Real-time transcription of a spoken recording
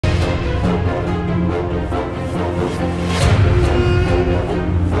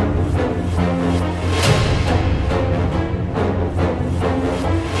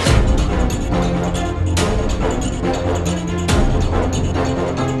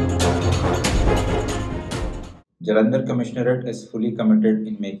Jalandhar Commissionerate is fully committed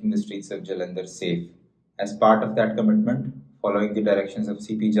in making the streets of Jalandhar safe. As part of that commitment, following the directions of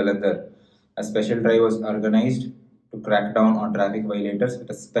CP Jalandhar, a special drive was organized to crack down on traffic violators with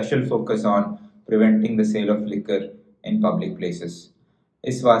a special focus on preventing the sale of liquor in public places.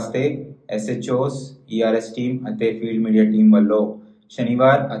 ਇਸ ਵਾਸਤੇ SHOs, ERS team ਅਤੇ field media team ਵੱਲੋਂ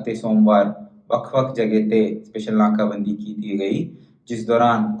ਸ਼ਨੀਵਾਰ ਅਤੇ ਸੋਮਵਾਰ ਵੱਖ-ਵੱਖ ਜਗ੍ਹਾ ਤੇ ਸਪੈਸ਼ਲ ਨਾਕਾਬੰਦੀ ਕੀਤੀ ਗਈ, जिस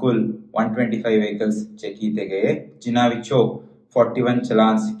दौरान कुल 125 व्हीकल्स चेक किए गए, जिन्हां विचों 41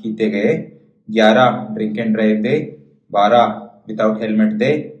 चलान्स किए गए, 11 drink and drive they, 12 without helmet they,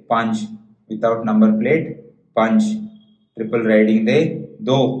 5 without number plate, 5 triple riding they,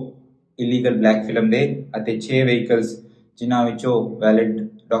 2 illegal black film दे ਅਤੇ 6 व्हीकल्स जिन्हां विचों वैलिड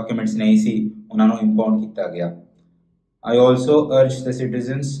डॉक्यूमेंट्स नहीं सी उन्हां नूं इंपाउंड किया गया। I also urge the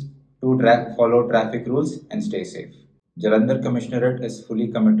citizens to follow traffic rules and stay safe. Jalandhar Commissionerate is fully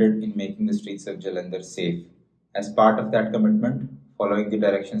committed in making the streets of Jalandhar safe. As part of that commitment, following the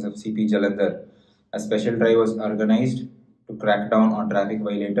directions of CP Jalandhar, a special drive was organized to crack down on traffic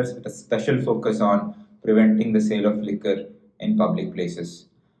violators with a special focus on preventing the sale of liquor in public places.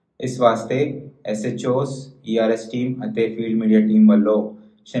 ਇਸ ਵਾਸਤੇ SHOs, ERS team ਅਤੇ field media team ਵੱਲੋਂ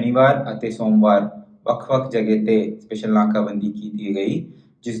ਸ਼ਨੀਵਾਰ ਅਤੇ ਸੋਮਵਾਰ ਵੱਖ-ਵੱਖ ਜਗ੍ਹਾ ਤੇ ਸਪੈਸ਼ਲ ਨਾਕਾਬੰਦੀ ਕੀਤੀ ਗਈ,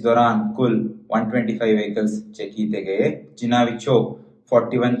 जिस दौरान कुल 125 व्हीकल्स चेक किए गए, जिन्हां विचों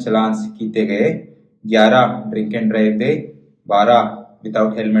 41 चलान्स किए गए, 11 drink and drive they, 12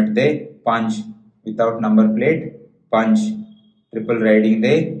 without helmet they, 5 without number plate, 5 triple riding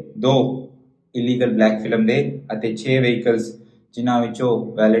they, 2 illegal black film दे ਅਤੇ 6 व्हीकल्स जिन्हां विचों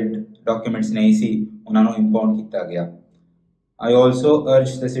वैलिड डॉक्यूमेंट्स नहीं सी उन्हां नूं इंपाउंड किया गया। I also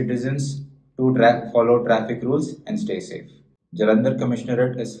urge the citizens to follow traffic rules and stay safe. Jalandhar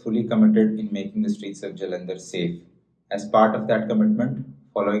Commissionerate is fully committed in making the streets of Jalandhar safe. As part of that commitment,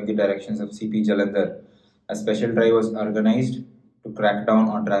 following the directions of CP Jalandhar, a special drive was organized to crack down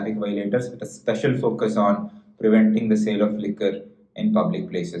on traffic violators with a special focus on preventing the sale of liquor in public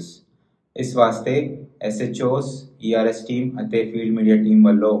places. ਇਸ ਵਾਸਤੇ SHOs, ERS team ਅਤੇ field media team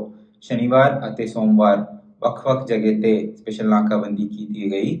ਵੱਲੋਂ ਸ਼ਨੀਵਾਰ ਅਤੇ ਸੋਮਵਾਰ ਵੱਖ-ਵੱਖ ਜਗ੍ਹਾ ਤੇ ਸਪੈਸ਼ਲ ਨਾਕਾਬੰਦੀ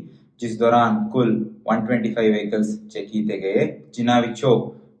ਕੀਤੀ ਗਈ, जिस दौरान कुल 125 व्हीकल्स चेक किए गए, जिन्हां विचों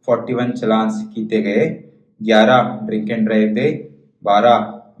 41 चलान्स किए गए, 11 drink and drive they, 12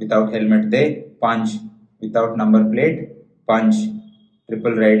 without helmet they, 5 without number plate, 5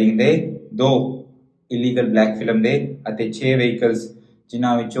 triple riding they, 2 illegal black film दे ਅਤੇ 6 व्हीकल्स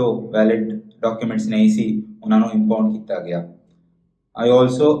जिन्हां विचों वैलिड डॉक्यूमेंट्स नहीं सी उन्हां नूं इंपाउंड किया गया। I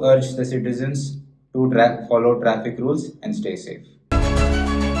also urge the citizens to follow traffic rules and stay safe.